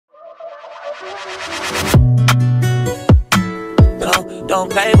Don't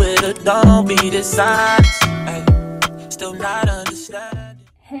play with it, don't be dishonest. Ay, still not understanding.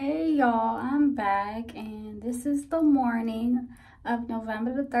 Hey y'all, I'm back and this is the morning of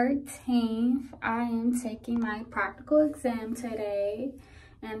November the 13th. I am taking my practical exam today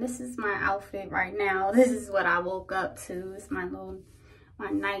and this is my outfit right now. This is what I woke up to. It's my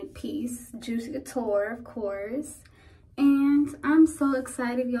night piece, Juicy Couture, of course. And I'm so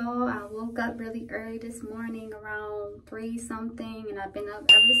excited, y'all. I woke up really early this morning around 3 something and I've been up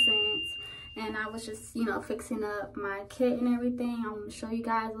ever since. And I was just, you know, fixing up my kit and everything. I'm going to show you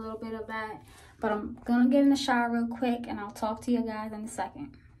guys a little bit of that. But I'm going to get in the shower real quick and I'll talk to you guys in a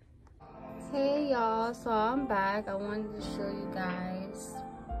second. Hey y'all, so I'm back. I wanted to show you guys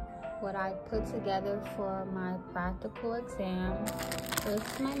what I put together for my practical exam. So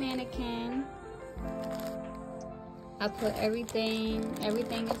this is my mannequin. I put everything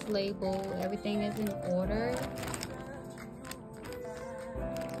is labeled, everything is in order.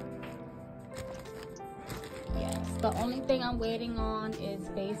 Yes, the only thing I'm waiting on is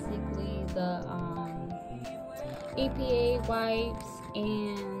basically the EPA wipes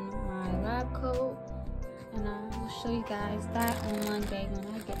and my lab coat. And I will show you guys that on Monday when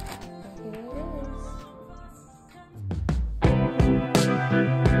I get back. So here it is.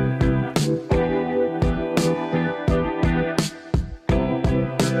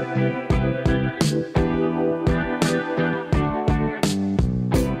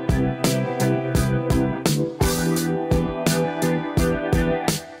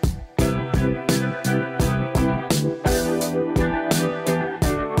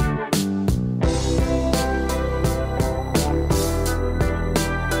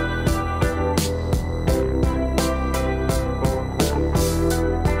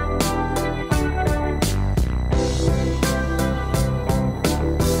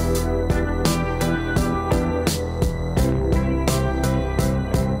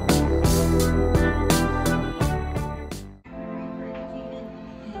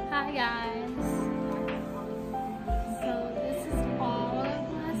 Hi guys, so this is all of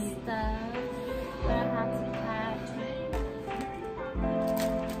my stuff that I have to pack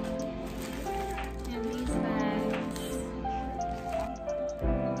in these bags.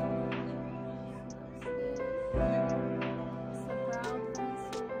 It's a brown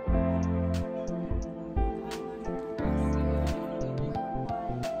pencil.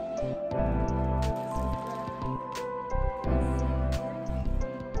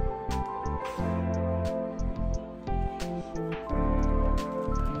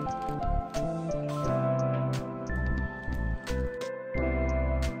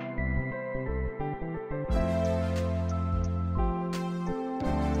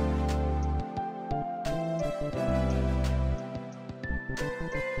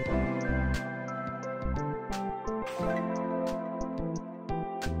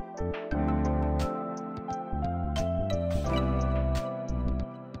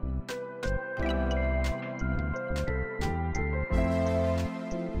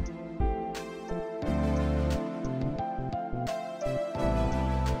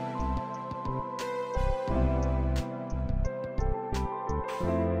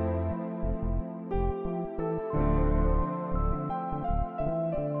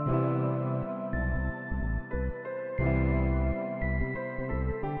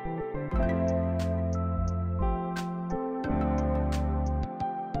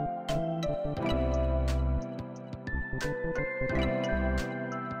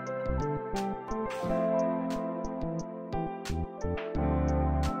 Thank you.